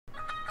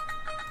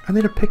I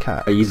need a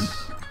pickaxe.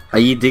 Are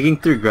you digging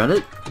through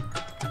granite?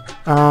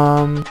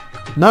 No,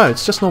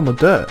 it's just normal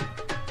dirt.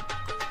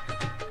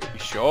 You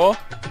sure?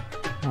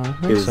 I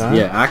think so.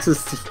 Yeah,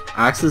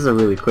 axes are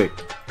really quick.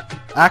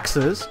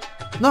 Axes?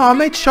 No, I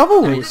made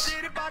shovels.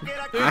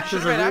 Dude,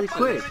 Axes are really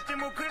quick.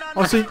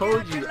 Oh, so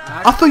Told you,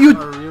 I thought you.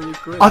 are really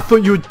quick. I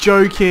thought you were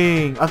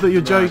joking. I thought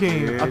you were Nah,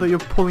 joking. dude. I thought you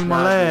were pulling my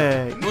Nah,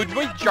 leg. Would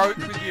we joke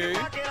with you?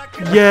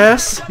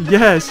 Yes,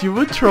 yes, you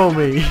would troll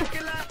me.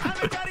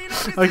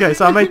 Okay,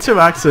 so I made 2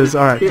 axes.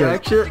 All right, Yeah, good.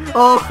 actually.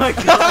 Oh my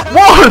god.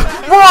 What?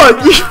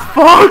 What? You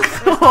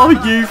fucked! Oh,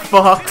 you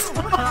fucked!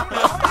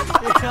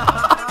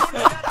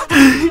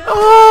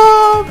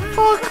 Oh,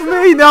 fuck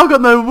me! Now I've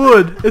got no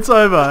wood. It's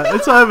over.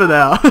 It's over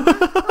now.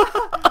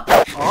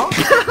 Oh?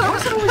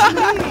 What's wrong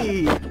with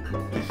me?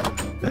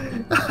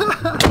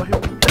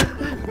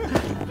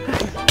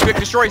 Quick,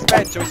 destroy his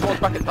bed so he spawns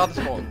back at the other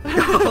spawn. That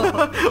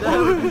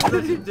was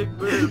such a dick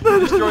move.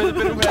 Destroy the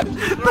middle bed.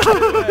 Destroy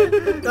the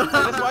middle bed.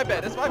 That's my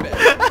bed. That's my bed.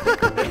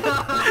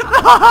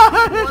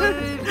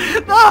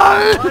 No!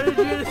 Why did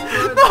you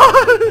destroy No!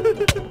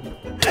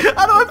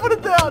 How do I put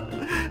it down?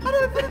 How do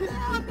I put it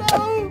down? No!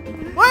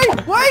 Wait!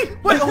 Wait!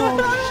 Wait!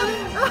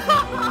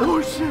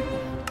 Oh shit!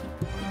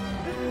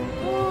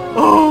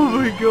 Oh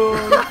my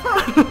god!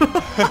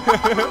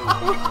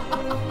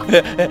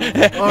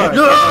 Alright.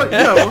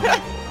 No!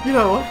 You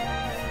know what?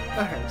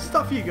 Okay,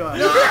 stuff you guys.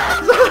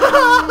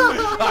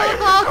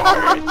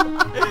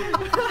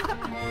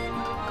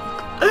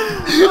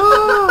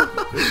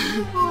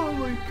 Oh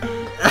my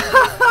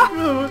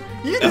god.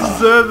 You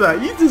deserve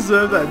that. You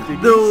deserve that,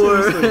 Diggy. The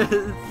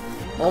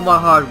worst. All my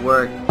hard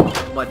work.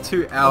 My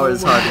 2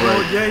 hours hard work.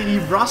 Oh yeah, he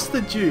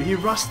rusted you. He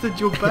rusted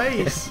your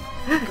base.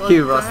 He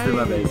rusted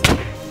my base.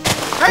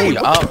 Hey,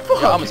 Your what the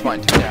fuck? arm is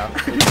mine too now.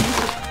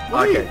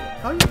 Okay.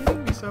 How are you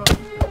hitting me so hard?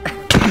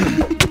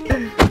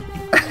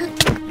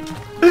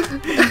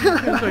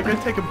 Go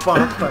take a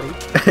bath, buddy.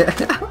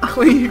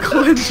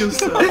 Cleanse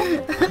yourself.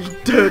 You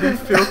dirty,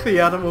 filthy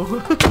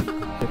animal.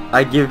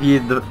 I give you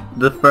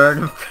the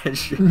fern of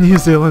friendship. New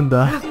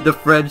Zealander. The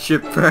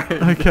friendship fern.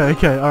 Okay,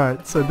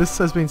 alright. So this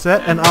has been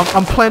set, and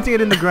I'm planting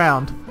it in the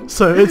ground.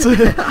 So it's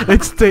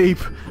deep,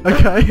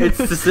 okay? It's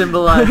to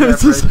symbolize our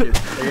It's just-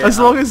 friendship. Okay, as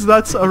long as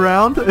that's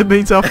around, it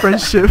means our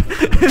friendship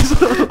is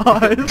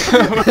alive.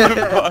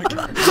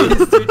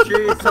 these 2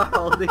 trees are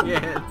holding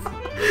hands.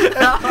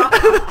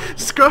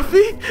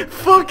 Scruffy?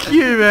 Fuck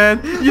you, man.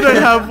 You don't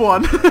have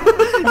one.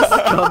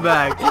 Come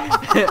back.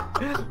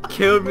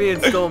 Killed me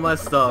and stole my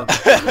stuff.